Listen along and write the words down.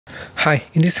Hi,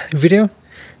 in this video,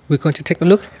 we're going to take a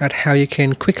look at how you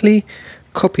can quickly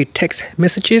copy text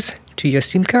messages to your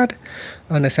SIM card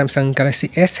on the Samsung Galaxy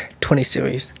S20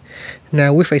 series.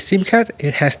 Now with a SIM card,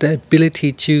 it has the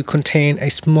ability to contain a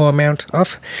small amount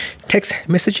of text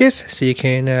messages, so you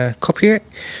can copy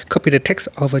the text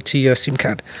over to your SIM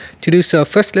card. To do so,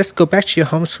 first let's go back to your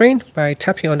home screen by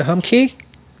tapping on the home key,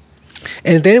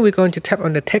 and then we're going to tap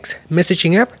on the text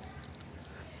messaging app.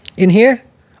 In here,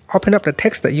 open up the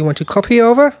text that you want to copy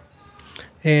over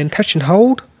and touch and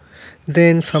hold.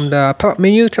 Then from the pop-up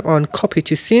menu, tap on copy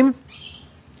to SIM,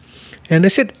 and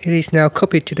that's it. It is now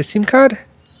copied to the SIM card.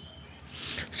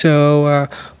 So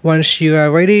once you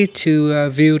are ready to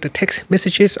view the text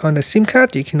messages on the SIM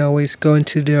card, you can always go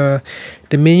into the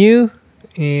menu,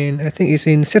 and I think it's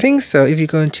in settings. So if you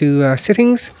go into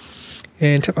settings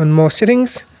and tap on more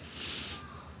settings,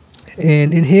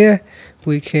 and in here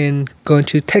we can go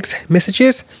into text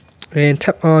messages and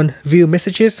tap on view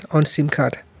messages on SIM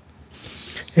card,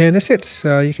 and that's it.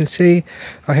 So you can see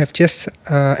I have just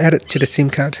added to the SIM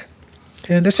card,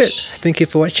 and that's it. Thank you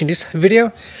for watching this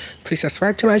video. Please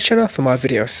subscribe to my channel for more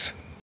videos.